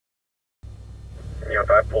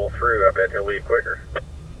if I pull through, I bet he'll leave quicker.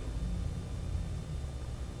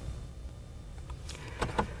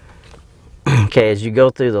 Okay, as you go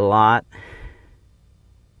through the lot,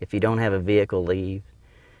 if you don't have a vehicle, leave.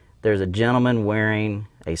 There's a gentleman wearing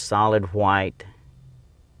a solid white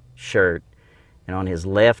shirt, and on his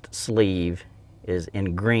left sleeve is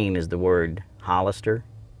in green is the word Hollister.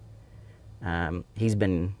 He's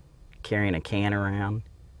been carrying a can around,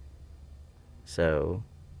 so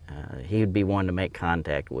he would be one to make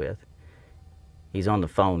contact with. He's on the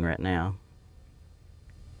phone right now.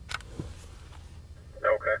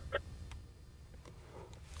 Okay.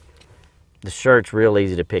 The shirt's real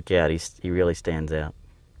easy to pick out. He really stands out.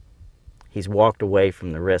 He's walked away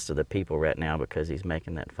from the rest of the people right now because he's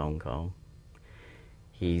making that phone call.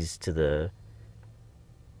 He'll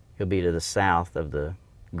be to the south of the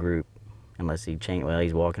group unless he change. Well,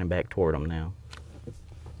 he's walking back toward them now.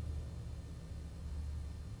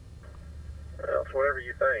 Well, it's whatever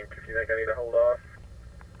you think. If you think I need to hold off,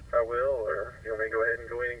 I will, or if you want me to go ahead and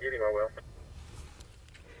go in and get him, I will.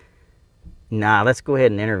 Nah, let's go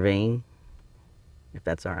ahead and intervene, if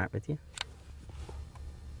that's all right with you.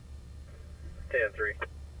 10-3.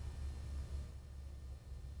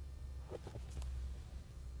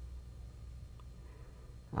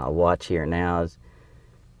 I'll watch here now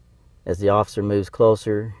as the officer moves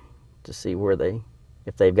closer to see where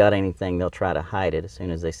if they've got anything, they'll try to hide it as soon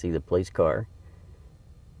as they see the police car.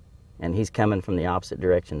 And he's coming from the opposite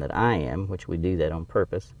direction that I am, which we do that on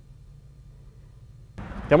purpose.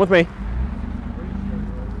 Come with me.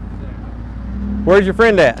 Where's your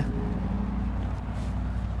friend at?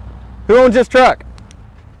 Who owns this truck?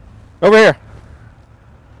 Over here.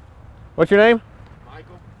 What's your name?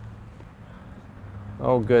 Michael.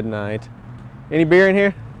 Oh, good night. Any beer in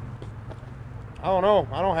here? I don't know.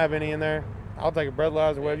 I don't have any in there. I'll take a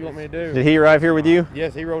breathalyzer, whatever you want me to do. Did he arrive here with you?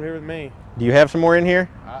 Yes, he rode here with me. Do you have some more in here?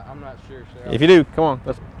 I'm not sure, sir. If you do, come on.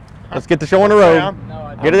 Let's get the show on the road. No,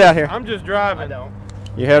 I don't. Get it out here. I'm just driving. I don't.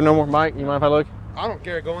 You have no more? Mike, you mind if I look? I don't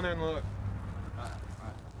care. Go in there and look.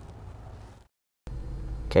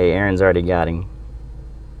 Okay, Aaron's already got him.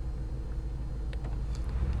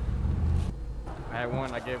 I had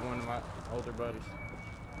one. I gave one to my older buddies.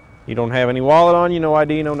 You don't have any wallet on you, no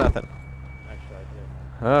ID, no nothing. Actually,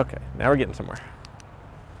 I did. Okay, now we're getting somewhere.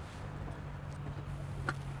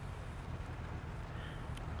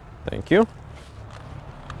 Thank you.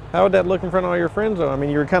 How would that look in front of all your friends, though? I mean,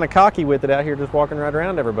 you were kind of cocky with it out here, just walking right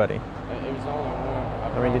around everybody. It was only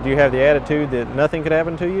one. I mean, did you have the attitude that nothing could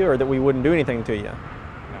happen to you, or that we wouldn't do anything to you? No,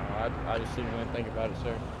 I just didn't really think about it,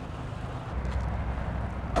 sir.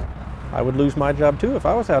 I would lose my job too if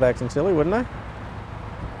I was out acting silly, wouldn't I?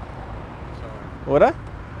 So, Would I?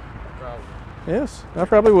 probably. Yes, I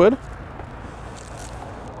probably would.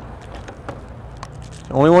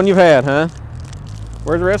 Only one you've had, huh?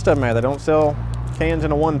 Where's the rest of them at? They don't sell cans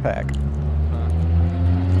in a one-pack. So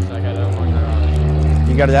I got it out of my garage.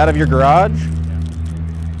 You got it out of your garage? Yeah.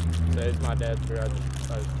 So it's my dad's garage.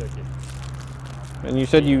 I just took it. And you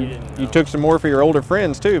said you took some more for your older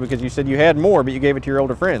friends too, because you said you had more, but you gave it to your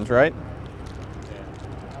older friends, right?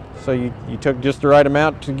 Yeah. So you took just the right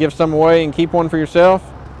amount to give some away and keep one for yourself?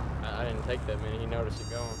 I didn't take that many. He noticed it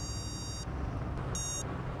going.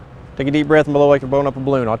 Take a deep breath and blow like you're blowing up a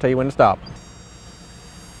balloon. I'll tell you when to stop.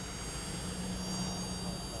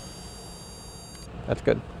 That's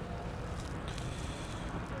good.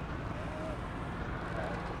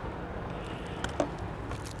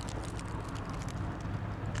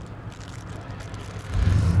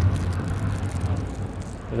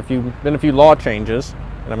 There's been a few law changes,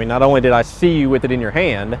 and I mean, not only did I see you with it in your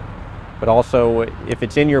hand, but also if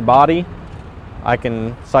it's in your body, I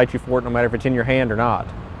can cite you for it no matter if it's in your hand or not.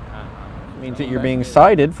 It means that you're being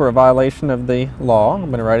cited for a violation of the law. I'm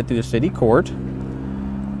going to write it through the city court.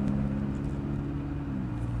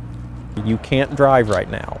 You can't drive right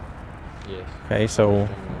now. Yes. Okay, so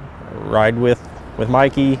ride with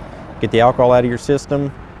Mikey, get the alcohol out of your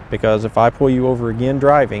system, because if I pull you over again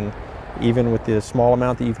driving, even with the small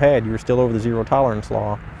amount that you've had, you're still over the zero tolerance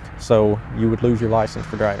law, so you would lose your license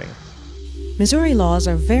for driving. Missouri laws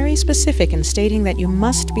are very specific in stating that you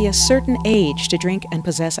must be a certain age to drink and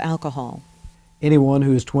possess alcohol. Anyone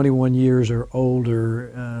who is 21 years or older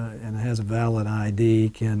and has a valid ID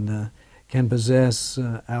can possess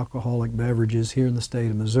alcoholic beverages here in the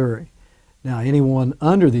state of Missouri. Now, anyone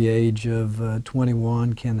under the age of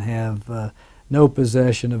 21 can have no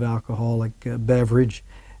possession of alcoholic beverage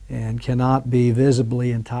and cannot be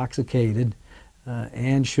visibly intoxicated,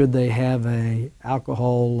 and should they have a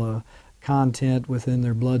alcohol content within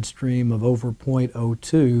their bloodstream of over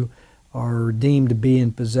 .02, are deemed to be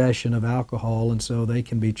in possession of alcohol, and so they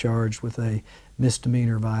can be charged with a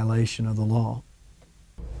misdemeanor violation of the law.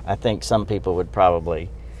 I think some people would probably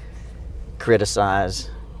criticize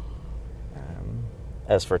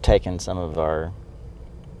us for taking some of our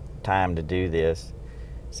time to do this,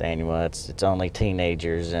 saying, well, it's only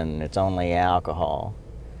teenagers and it's only alcohol.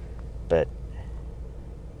 But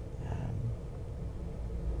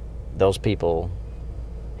those people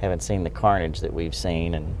haven't seen the carnage that we've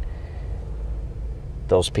seen, and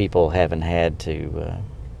those people haven't had to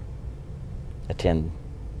attend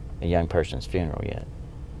a young person's funeral yet.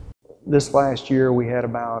 This last year we had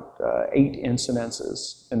about 8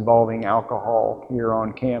 incidences involving alcohol here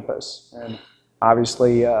on campus. And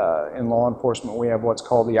obviously in law enforcement we have what's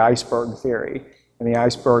called the iceberg theory. And the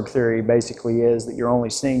iceberg theory basically is that you're only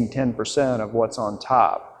seeing 10% of what's on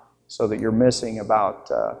top, so that you're missing about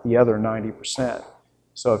the other 90%.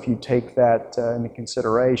 So if you take that into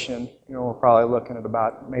consideration, you know, we're probably looking at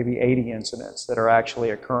about maybe 80 incidents that are actually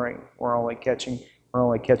occurring. We're only catching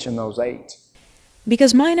those 8.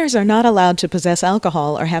 Because minors are not allowed to possess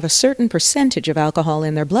alcohol or have a certain percentage of alcohol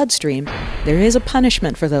in their bloodstream, there is a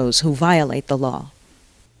punishment for those who violate the law.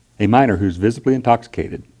 A minor who's visibly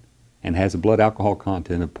intoxicated and has a blood alcohol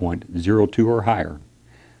content of 0.02 or higher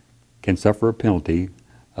can suffer a penalty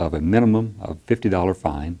of a minimum of $50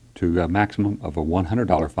 fine to a maximum of a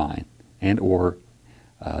 $100 fine, and or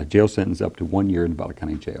jail sentence up to 1 year in Butler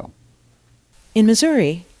County Jail. In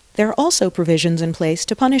Missouri, there are also provisions in place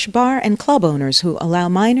to punish bar and club owners who allow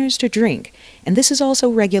minors to drink, and this is also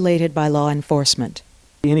regulated by law enforcement.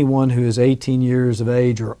 Anyone who is 18 years of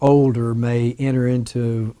age or older may enter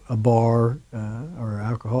into a bar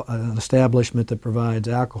or an establishment that provides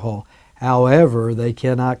alcohol. However, they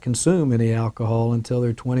cannot consume any alcohol until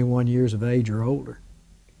they're 21 years of age or older.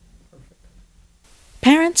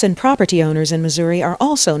 Parents and property owners in Missouri are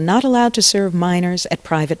also not allowed to serve minors at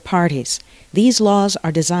private parties. These laws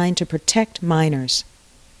are designed to protect minors.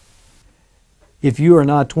 If you are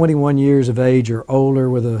not 21 years of age or older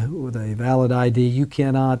with a valid ID, you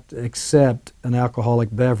cannot accept an alcoholic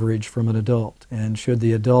beverage from an adult. And should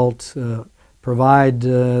the adult provide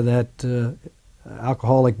that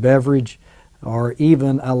alcoholic beverage, or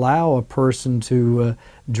even allow a person to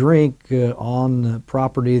drink on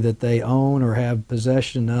property that they own or have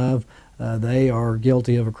possession of, they are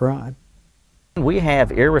guilty of a crime. We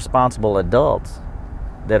have irresponsible adults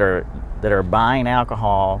that are buying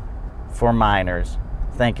alcohol for minors,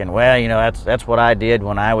 thinking, well, you know, that's what I did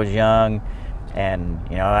when I was young, and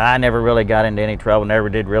you know, I never really got into any trouble, never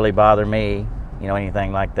did really bother me, you know,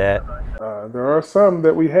 anything like that. There are some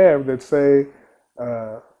that we have that say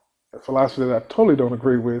a philosophy that I totally don't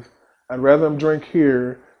agree with. I'd rather them drink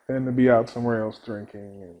here than to be out somewhere else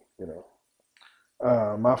drinking. And you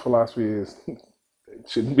know, my philosophy is they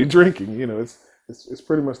shouldn't be drinking. You know, it's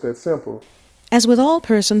pretty much that simple. As with all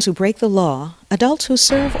persons who break the law, adults who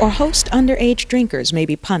serve or host underage drinkers may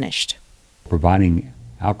be punished. Providing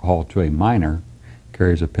alcohol to a minor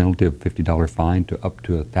carries a penalty of $50 fine to up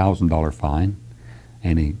to a $1,000 fine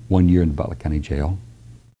and a 1 year in the Butler County Jail.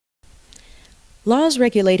 Laws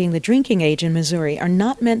regulating the drinking age in Missouri are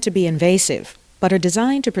not meant to be invasive, but are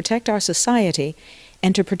designed to protect our society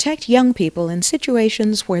and to protect young people in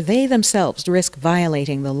situations where they themselves risk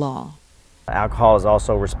violating the law. Alcohol is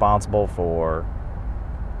also responsible for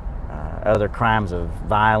other crimes of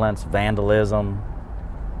violence, vandalism,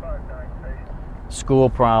 school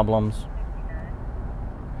problems,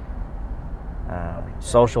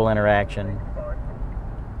 social interaction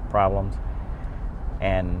problems,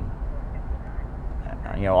 and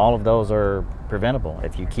you know, all of those are preventable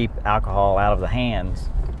if you keep alcohol out of the hands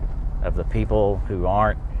of the people who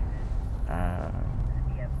aren't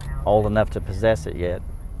old enough to possess it yet.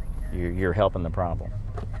 You're helping the problem.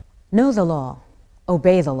 Know the law,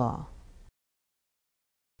 obey the law,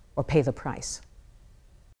 or pay the price.